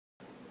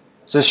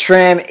So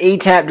Sram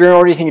eTap, Drew,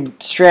 what do you think of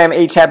Sram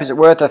eTap? Is it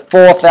worth a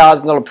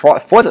 $4,000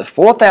 price? What is it,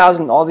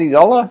 4,000 Aussie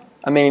dollar?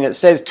 I mean, it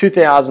says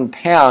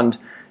 £2,000. Is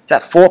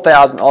that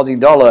 4,000 Aussie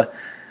dollar?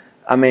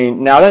 I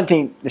mean, now I don't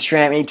think the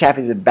Sram eTap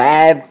is a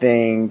bad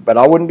thing, but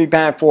I wouldn't be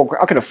paying I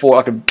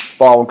could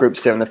buy a Group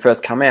 7 when they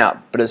first come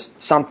out, but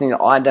it's something that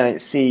I don't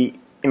see,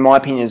 in my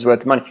opinion, is worth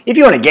the money. If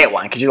you want to get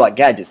one because you like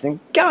gadgets, then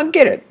go and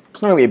get it.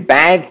 It's not going to be a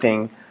bad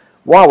thing.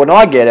 Why would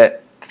I get it?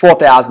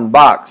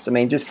 $4,000. I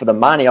mean, just for the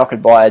money, I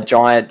could buy a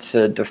giant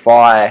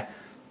Defy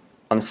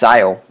on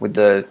sale with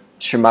the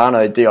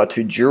Shimano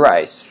Di2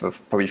 Durace for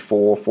probably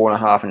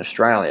 $4.5 in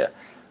Australia.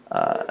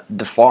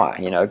 Defy,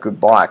 you know, a good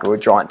bike, or a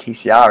giant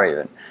TCR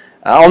even.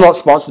 I'm not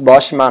sponsored by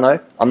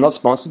Shimano. I'm not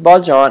sponsored by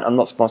Giant. I'm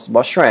not sponsored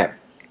by Sram.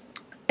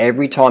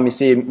 Every time you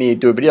see me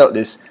do a video like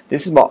this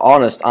is my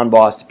honest,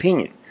 unbiased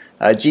opinion.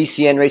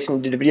 GCN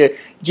recently did a video.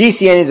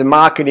 GCN is a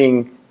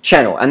marketing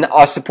channel, and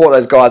I support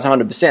those guys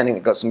 100%. I think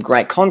they've got some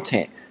great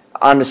content.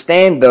 I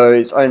understand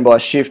those owned by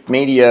Shift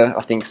Media,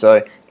 I think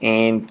so,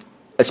 and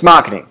it's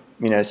marketing,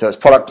 you know, so it's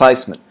product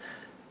placement.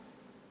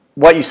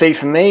 What you see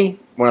from me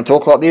when I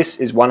talk like this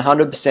is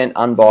 100%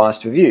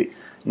 unbiased review.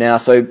 Now,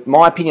 so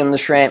my opinion on the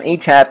Sram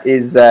eTap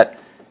is that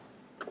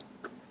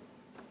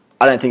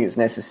I don't think it's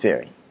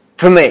necessary.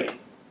 For me,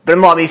 but it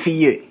might be for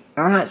you.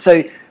 Alright,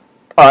 so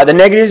the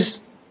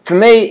negatives for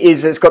me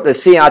is it's got the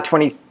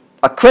CR20,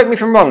 correct me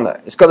if I'm wrong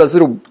though, it's got those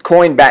little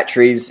coin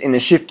batteries in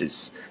the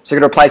shifters, so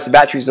you've got to replace the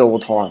batteries all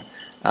the time,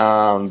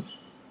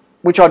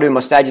 which I do in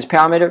my stages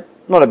power meter,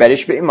 not a bad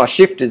issue, but in my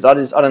shifters, I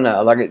don't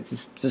know, like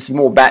it's just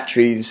more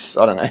batteries,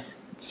 I don't know.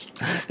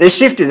 There's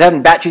shifters,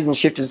 having batteries and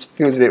shifters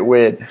feels a bit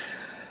weird.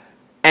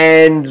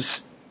 And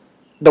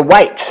the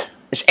weight,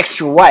 it's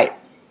extra weight,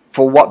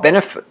 for what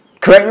benefit?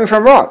 Correct me if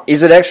I'm wrong,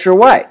 is it extra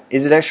weight?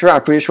 Is it extra weight?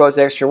 I'm pretty sure it's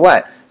extra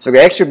weight. So we've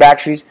got extra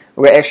batteries,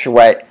 we've got extra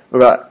weight,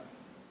 we've got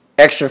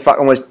extra,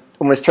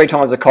 almost 3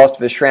 times the cost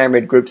of a SRAM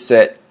Red group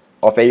set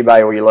off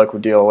eBay or your local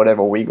deal or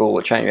whatever, Weagle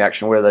or Chain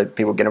Reaction, where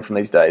people get them from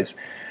these days.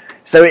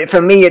 So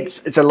for me,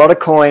 it's a lot of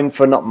coin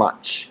for not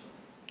much.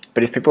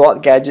 But if people like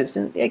the gadgets,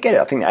 then yeah, get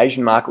it. I think the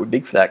Asian market would be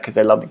big for that because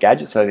they love the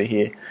gadgets over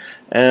here.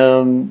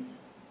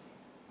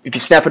 If you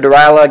snap a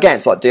derailleur, again,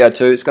 it's like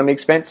Di2, it's going to be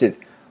expensive.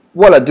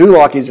 What I do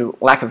like is a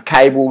lack of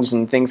cables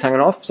and things hanging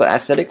off, so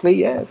aesthetically,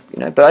 yeah, you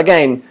know. But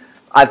again,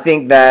 I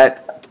think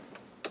that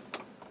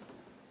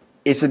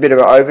it's a bit of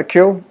an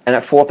overkill, and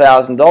at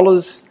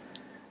 $4,000,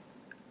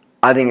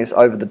 I think it's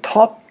over the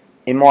top,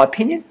 in my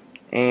opinion.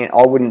 And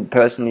I wouldn't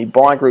personally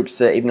buy a group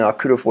set, even though I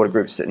could afford a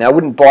group set. Now, I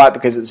wouldn't buy it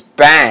because it's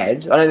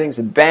bad. I don't think it's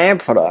a bad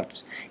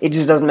product. It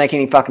just doesn't make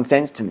any fucking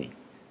sense to me.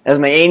 It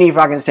doesn't make any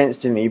fucking sense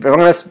to me. But if I'm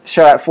going to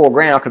show out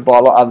 $4,000, I could buy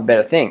a lot of other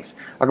better things.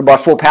 I could buy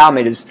 4 power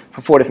meters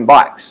for 4 different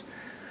bikes.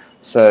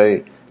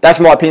 So that's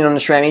my opinion on the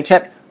Sram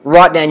eTap.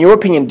 Write down your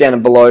opinion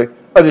down below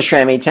of the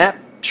Sram eTap.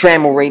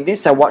 Sram will read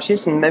this, they'll watch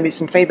this, and maybe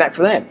some feedback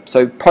for them.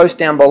 So post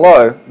down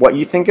below what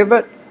you think of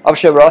it. I'll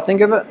share what I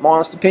think of it, my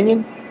honest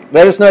opinion.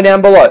 Let us know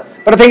down below.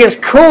 But I think it's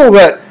cool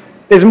that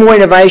there's more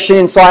innovation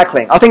in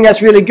cycling. I think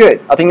that's really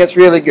good. I think that's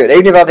really good.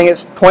 Even if I think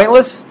it's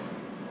pointless,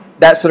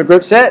 that sort of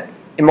group set,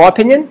 in my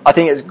opinion, I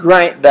think it's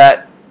great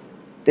that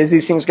there's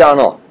these things going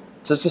on.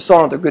 So it's a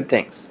sign of the good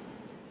things.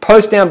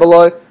 Post down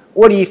below,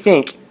 what do you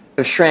think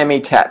of Sram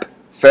eTap?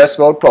 First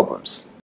world problems.